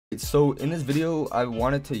So in this video, I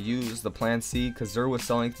wanted to use the Plan C because Xur was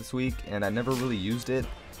selling it this week, and I never really used it,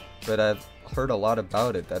 but I've heard a lot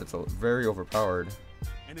about it, that it's very overpowered.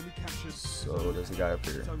 So there's a guy up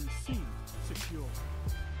here.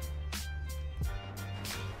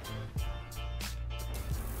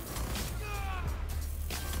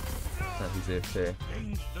 He's AFK.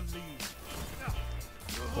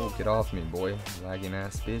 Oh, get off me, boy. Lagging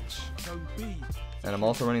ass bitch. And I'm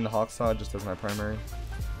also running the Hawk Saw just as my primary.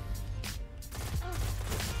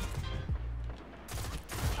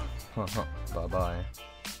 Bye bye.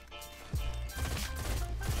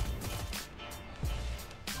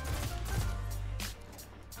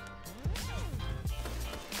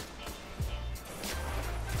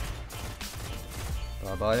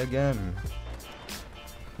 Bye bye again.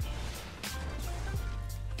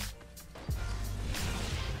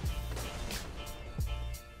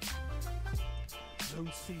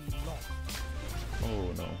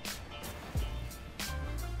 Oh no.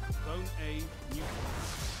 Zone A,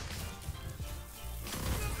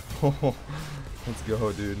 Oh, let's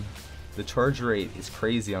go, dude. The charge rate is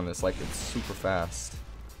crazy on this, like it's super fast.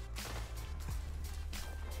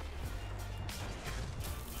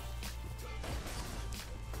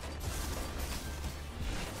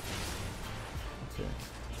 Okay.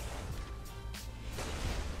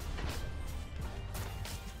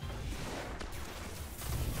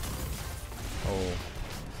 Oh.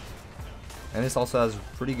 And this also has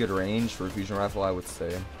pretty good range for a fusion rifle, I would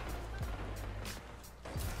say.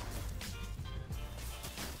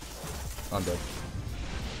 I'm dead.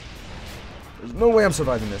 There's no way I'm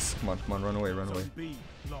surviving this. Come on, run away, run away.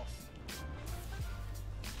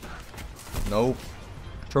 Nope.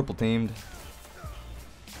 Triple teamed.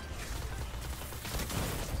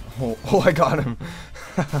 Oh, I got him.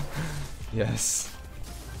 Yes.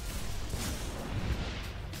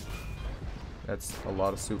 That's a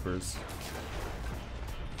lot of supers.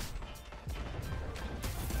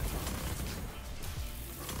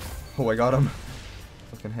 Oh, I got him.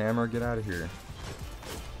 Fucking hammer, get out of here.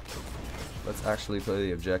 Let's actually play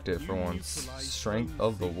the objective for once. Strength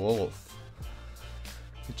of the wolf.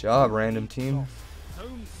 Good job, random team.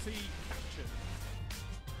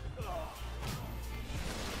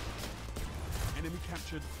 Enemy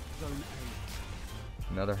captured Zone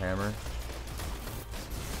A. Another hammer.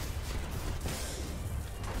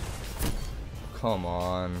 Come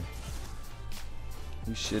on.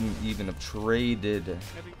 We shouldn't even have traded.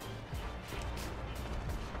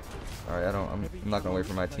 Alright, I'm not gonna wait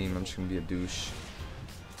for my team. I'm just gonna be a douche.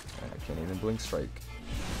 I can't even blink strike.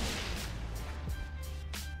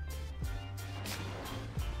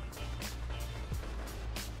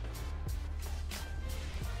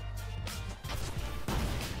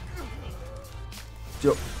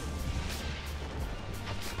 Yo.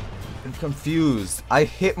 I'm confused. I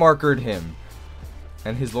hit markered him.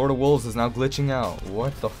 And his Lord of Wolves is now glitching out.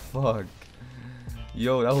 What the fuck?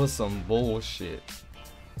 Yo, that was some bullshit.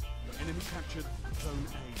 Enemy captured Zone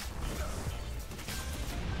A.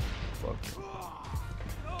 Fuck.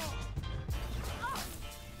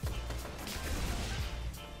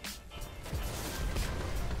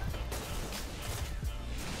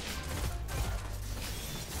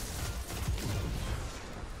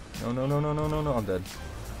 No, I'm dead.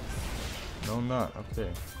 No, I'm not.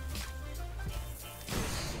 Okay.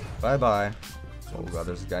 Bye bye. Oh god,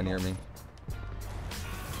 there's a guy near me.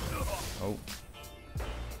 Oh.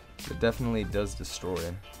 It definitely does destroy.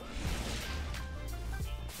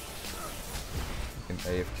 An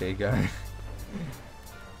AFK guy.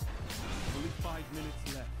 Only 5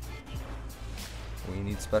 minutes left. We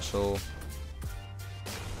need special.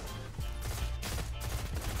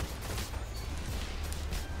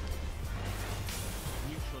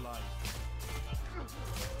 Neutralized.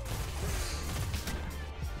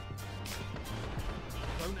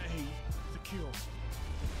 Zone A secure.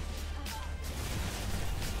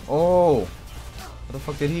 Oh! Where the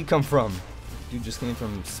fuck did he come from? Dude just came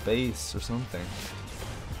from space or something.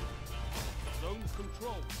 Zone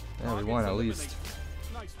control. Yeah, we won at least.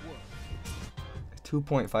 Nice work.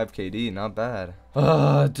 2.5 KD, not bad.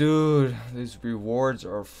 Ah, dude, these rewards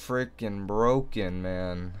are freaking broken,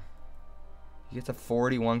 man. He gets a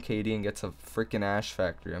 41 KD and gets a freaking Ash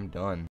Factory. I'm done.